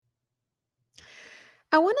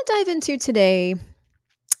I want to dive into today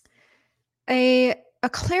a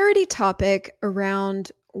clarity topic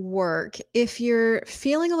around work. If you're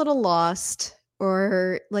feeling a little lost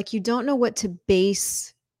or like you don't know what to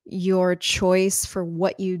base your choice for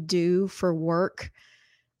what you do for work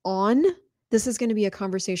on, this is going to be a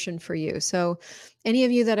conversation for you. So, any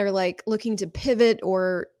of you that are like looking to pivot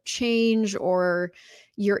or change or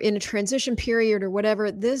you're in a transition period or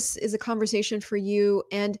whatever, this is a conversation for you.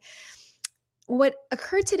 And what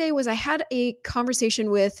occurred today was I had a conversation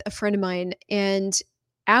with a friend of mine, and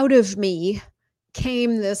out of me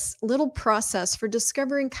came this little process for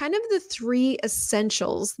discovering kind of the three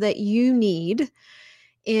essentials that you need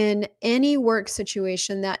in any work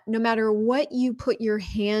situation that no matter what you put your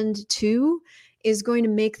hand to is going to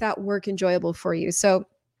make that work enjoyable for you. So,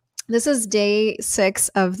 this is day 6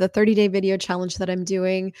 of the 30-day video challenge that I'm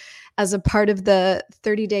doing as a part of the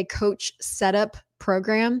 30-day coach setup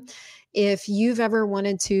program. If you've ever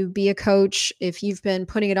wanted to be a coach, if you've been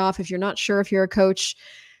putting it off, if you're not sure if you're a coach,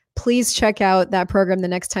 please check out that program the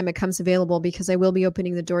next time it comes available because I will be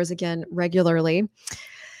opening the doors again regularly.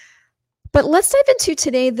 But let's dive into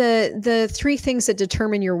today the 3 things that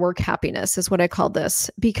determine your work happiness is what I call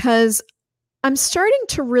this, because I'm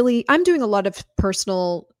doing a lot of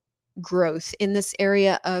personal growth in this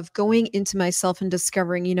area of going into myself and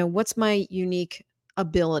discovering, what's my unique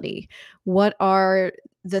ability? What are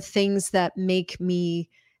the things that make me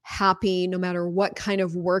happy no matter what kind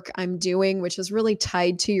of work I'm doing, which is really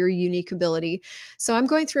tied to your unique ability. So I'm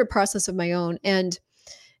going through a process of my own, and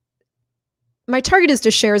my target is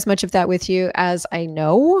to share as much of that with you as I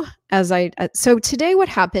know. So today what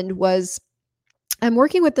happened was I'm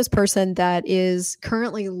working with this person that is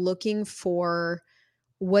currently looking for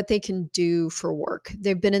what they can do for work.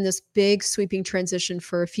 They've been in this big sweeping transition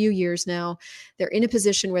for a few years now. They're in a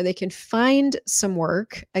position where they can find some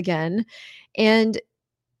work again. And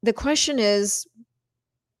the question is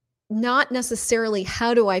not necessarily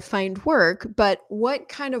how do I find work, but what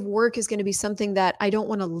kind of work is going to be something that I don't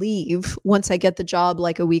want to leave once I get the job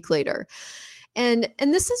like a week later. And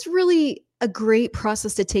this is really a great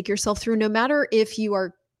process to take yourself through, no matter if you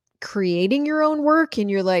are creating your own work and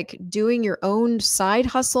you're like doing your own side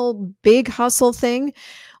hustle, big hustle thing,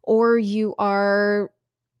 or you are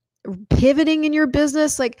pivoting in your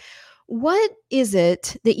business. Like, what is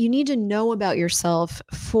it that you need to know about yourself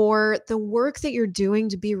for the work that you're doing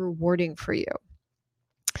to be rewarding for you?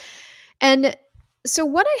 And so,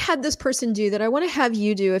 what I had this person do that I want to have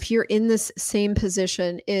you do if you're in this same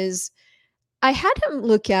position is I had him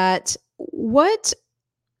look at what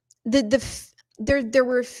there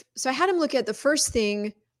were. So I had him look at the first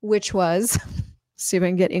thing, which was see if I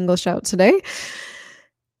can get English out today.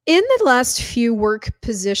 In the last few work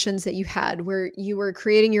positions that you had where you were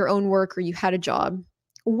creating your own work or you had a job,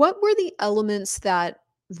 what were the elements that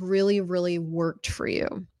really, really worked for you?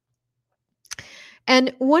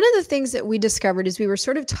 And one of the things that we discovered as we were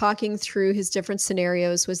sort of talking through his different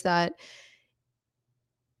scenarios was that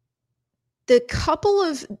there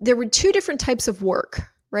were 2 different types of work,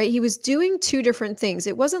 right? He was doing 2 different things.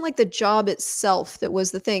 It wasn't like the job itself that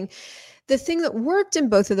was the thing. The thing that worked in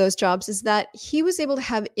both of those jobs is that he was able to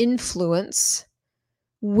have influence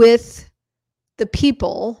with the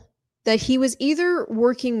people that he was either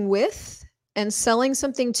working with and selling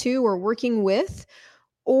something to or working with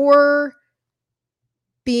or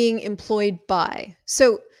being employed by.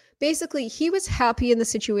 So basically, he was happy in the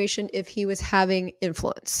situation if he was having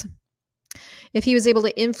influence. If he was able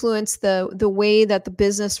to influence the way that the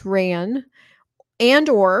business ran, and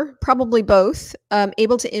or probably both,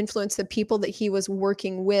 able to influence the people that he was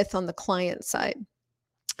working with on the client side.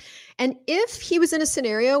 And if he was in a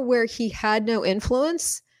scenario where he had no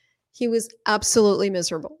influence, he was absolutely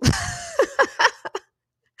miserable.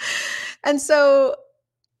 And so,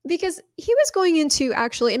 because he was going into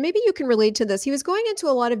actually, and maybe you can relate to this, he was going into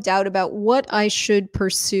a lot of doubt about what I should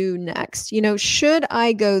pursue next. Should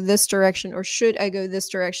I go this direction or should I go this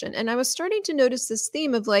direction? And I was starting to notice this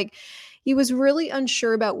theme of like, he was really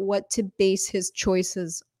unsure about what to base his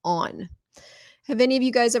choices on. Have any of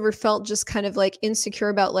you guys ever felt just kind of like insecure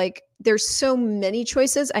about like, there's so many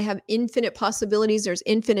choices. I have infinite possibilities. There's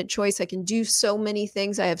infinite choice. I can do so many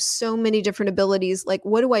things. I have so many different abilities. Like,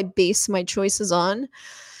 what do I base my choices on?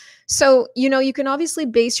 So, you can obviously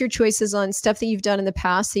base your choices on stuff that you've done in the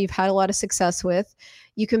past that you've had a lot of success with.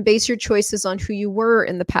 You can base your choices on who you were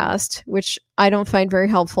in the past, which I don't find very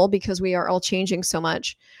helpful because we are all changing so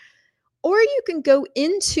much. Or you can go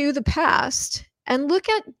into the past and look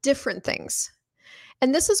at different things.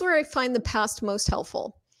 And this is where I find the past most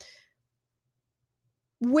helpful.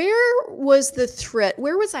 Where was the threat?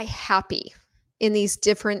 Where was I happy in these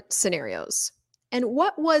different scenarios? And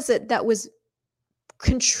what was it that was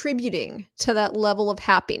contributing to that level of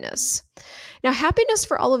happiness? Now, happiness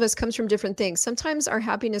for all of us comes from different things. Sometimes our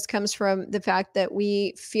happiness comes from the fact that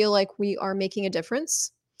we feel like we are making a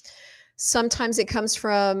difference. Sometimes it comes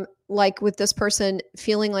from, like with this person,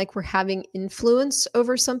 feeling like we're having influence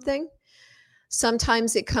over something.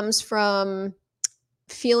 Sometimes it comes from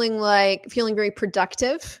feeling very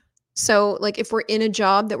productive. So, like if we're in a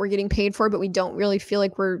job that we're getting paid for, but we don't really feel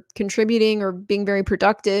like we're contributing or being very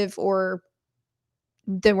productive, or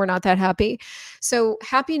then we're not that happy. So,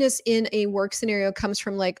 happiness in a work scenario comes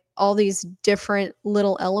from like all these different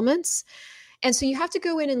little elements. And so you have to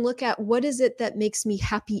go in and look at, what is it that makes me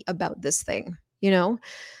happy about this thing, you know?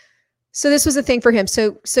 So this was a thing for him.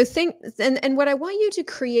 So think, and what I want you to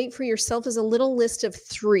create for yourself is a little list of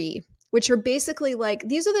 3, which are basically like,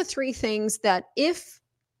 these are the 3 things that if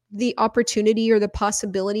the opportunity or the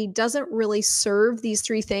possibility doesn't really serve these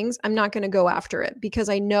 3 things, I'm not going to go after it, because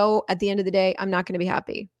I know at the end of the day, I'm not going to be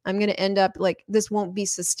happy. I'm going to end up like, this won't be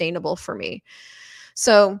sustainable for me.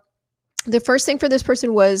 So the first thing for this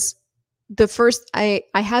person was, I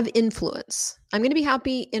have influence. I'm going to be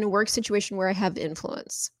happy in a work situation where I have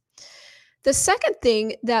influence. The second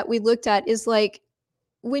thing that we looked at is like,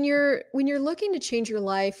 when you're looking to change your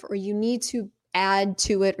life, or you need to add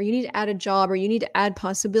to it, or you need to add a job, or you need to add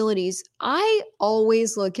possibilities, I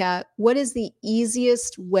always look at, what is the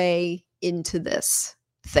easiest way into this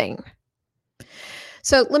thing.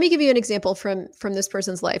 So let me give you an example from this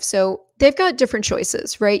person's life. So they've got different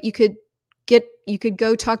choices, right? You could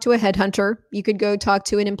go talk to a headhunter. You could go talk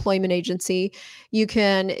to an employment agency. You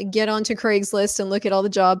can get onto Craigslist and look at all the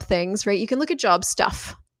job things, right? You can look at job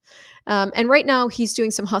stuff. And right now he's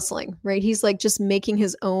doing some hustling, right? He's like just making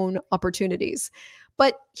his own opportunities.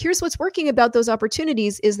 But here's what's working about those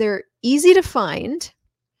opportunities is they're easy to find,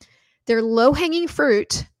 they're low-hanging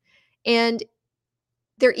fruit, and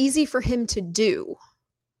they're easy for him to do.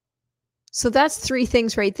 So that's 3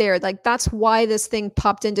 things right there. Like, that's why this thing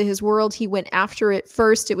popped into his world. He went after it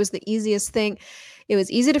first. It was the easiest thing. It was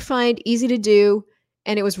easy to find, easy to do,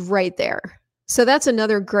 and it was right there. So that's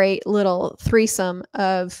another great little threesome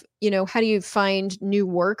of, how do you find new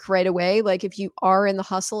work right away? Like, if you are in the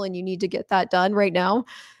hustle and you need to get that done right now,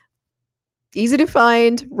 easy to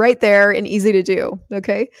find, right there, and easy to do.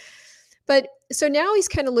 Okay. But so now he's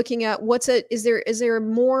kind of looking at, is there a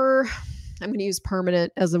more, I'm going to use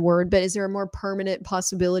permanent as a word, but is there a more permanent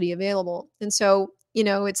possibility available? And so,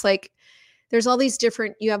 it's like, you have all these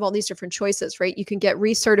different choices, right? You can get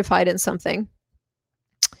recertified in something,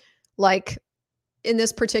 like in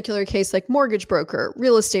this particular case, like mortgage broker,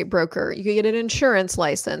 real estate broker. You could get an insurance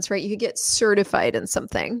license, right? You could get certified in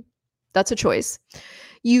something. That's a choice.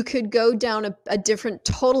 You could go down a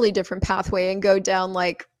totally different pathway and go down,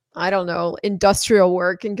 like, I don't know, industrial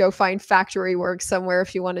work, and go find factory work somewhere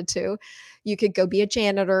if you wanted to. You could go be a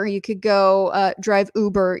janitor. You could go drive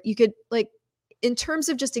Uber. You could, like, in terms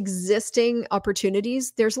of just existing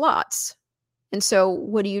opportunities, there's lots. And so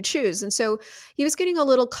what do you choose? And so he was getting a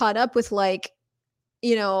little caught up with, like,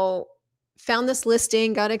 found this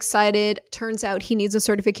listing, got excited. Turns out he needs a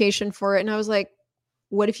certification for it. And I was like,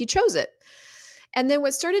 what if you chose it? And then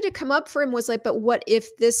what started to come up for him was like, but what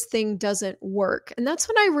if this thing doesn't work? And that's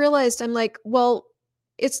when I realized, I'm like, well,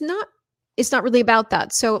 it's not really about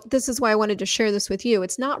that. So this is why I wanted to share this with you.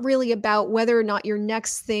 It's not really about whether or not your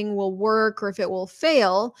next thing will work or if it will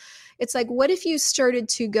fail. It's like, what if you started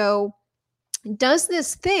to go, does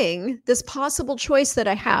this thing, this possible choice that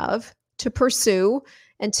I have to pursue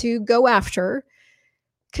and to go after,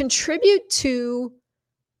 contribute to,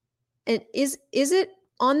 and is it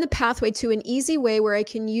on the pathway to an easy way where I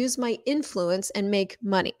can use my influence and make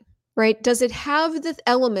money, right? Does it have the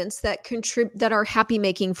elements that that are happy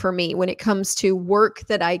making for me when it comes to work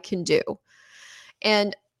that I can do?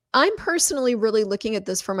 And I'm personally really looking at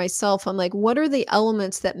this for myself. I'm like, what are the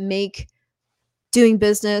elements that make doing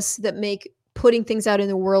business, that make putting things out in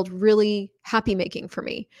the world really happy making for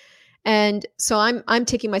me? And so I'm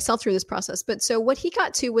taking myself through this process. But so what he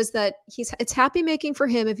got to was that it's happy making for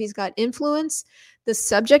him if he's got influence, the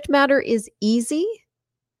subject matter is easy,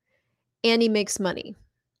 and he makes money.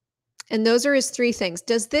 And those are his 3 things.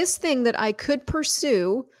 Does this thing that I could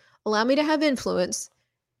pursue allow me to have influence?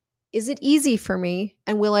 Is it easy for me?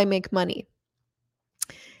 And will I make money?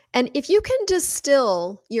 And if you can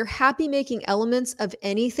distill your happy making elements of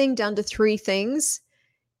anything down to 3 things,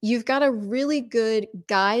 you've got a really good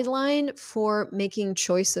guideline for making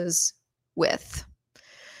choices with.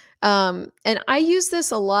 And I use this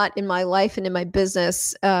a lot in my life and in my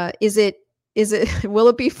business. Is it Is it will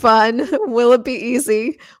it be fun? Will it be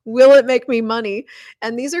easy? Will it make me money?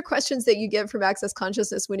 And these are questions that you get from Access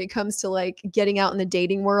Consciousness when it comes to like getting out in the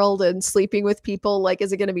dating world and sleeping with people. Like,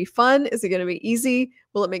 is it going to be fun? Is it going to be easy?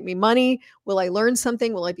 Will it make me money? Will I learn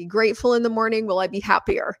something? Will I be grateful in the morning? Will I be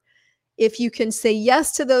happier? If you can say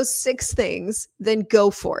yes to those 6 things, then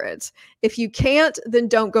go for it. If you can't, then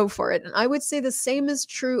don't go for it. And I would say the same is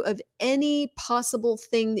true of any possible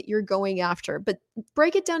thing that you're going after, but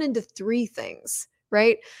break it down into 3 things,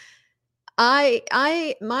 right?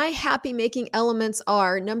 My happy making elements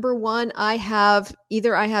are number 1, I have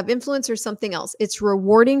influence or something else. It's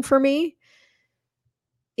rewarding for me.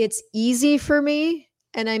 It's easy for me,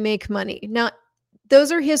 and I make money. Now,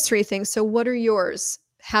 those are his 3 things. So what are yours?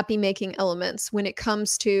 Happy making elements when it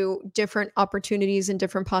comes to different opportunities and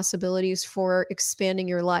different possibilities for expanding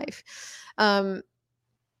your life. The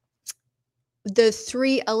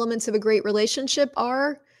 3 elements of a great relationship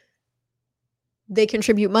are they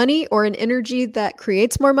contribute money or an energy that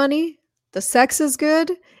creates more money. The sex is good,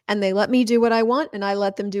 and they let me do what I want, and I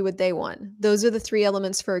let them do what they want. Those are the 3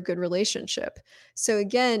 elements for a good relationship. So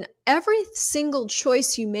again, every single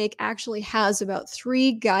choice you make actually has about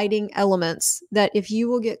 3 guiding elements that, if you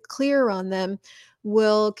will get clear on them,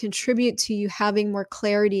 will contribute to you having more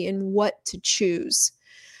clarity in what to choose.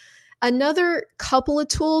 Another couple of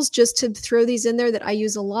tools, just to throw these in there, that I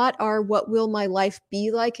use a lot are, what will my life be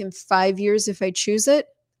like in 5 years if I choose it?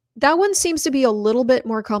 That one seems to be a little bit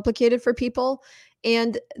more complicated for people.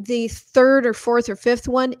 And the 3rd or 4th or 5th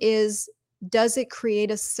one is, does it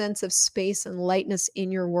create a sense of space and lightness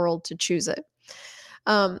in your world to choose it?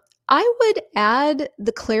 I would add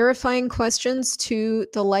the clarifying questions to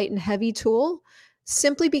the light and heavy tool,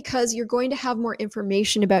 simply because you're going to have more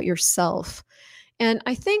information about yourself. And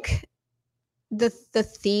I think the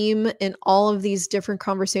theme in all of these different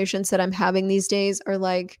conversations that I'm having these days are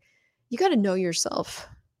like, you got to know yourself.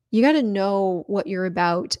 You got to know what you're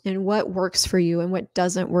about and what works for you and what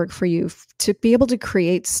doesn't work for you to be able to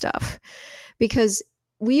create stuff. Because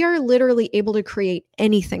we are literally able to create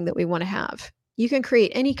anything that we want to have. You can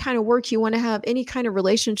create any kind of work you want to have, any kind of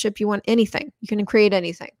relationship you want, anything. You can create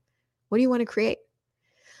anything. What do you want to create?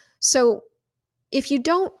 So if you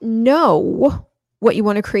don't know what you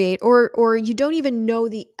want to create, or you don't even know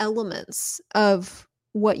the elements of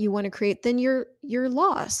what you want to create, then you're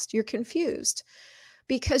lost, you're confused,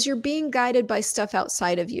 because you're being guided by stuff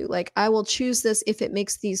outside of you. Like, I will choose this if it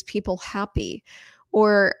makes these people happy,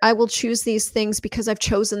 or I will choose these things because I've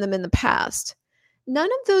chosen them in the past. None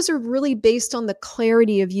of those are really based on the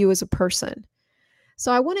clarity of you as a person.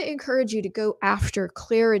 So I want to encourage you to go after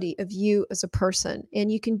clarity of you as a person.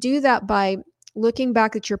 And you can do that by looking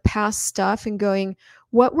back at your past stuff and going,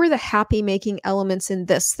 what were the happy making elements in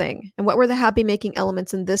this thing? And what were the happy making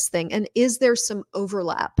elements in this thing? And is there some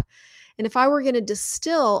overlap? And if I were going to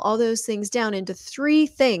distill all those things down into 3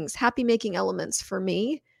 things, happy making elements for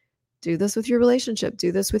me, do this with your relationship,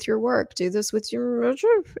 do this with your work, do this with your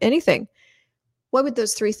anything. What would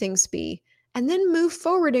those 3 things be? And then move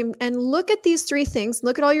forward and look at these 3 things.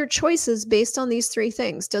 Look at all your choices based on these 3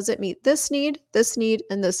 things. Does it meet this need,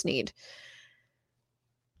 and this need?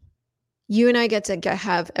 You and I get to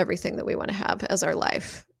have everything that we want to have as our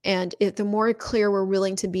life. And the more clear we're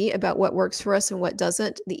willing to be about what works for us and what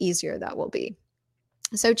doesn't, the easier that will be.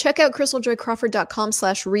 So check out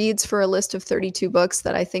crystaljoycrawford.com/reads for a list of 32 books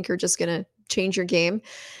that I think are just going to change your game.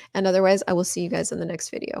 And otherwise, I will see you guys in the next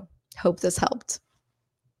video. Hope this helped.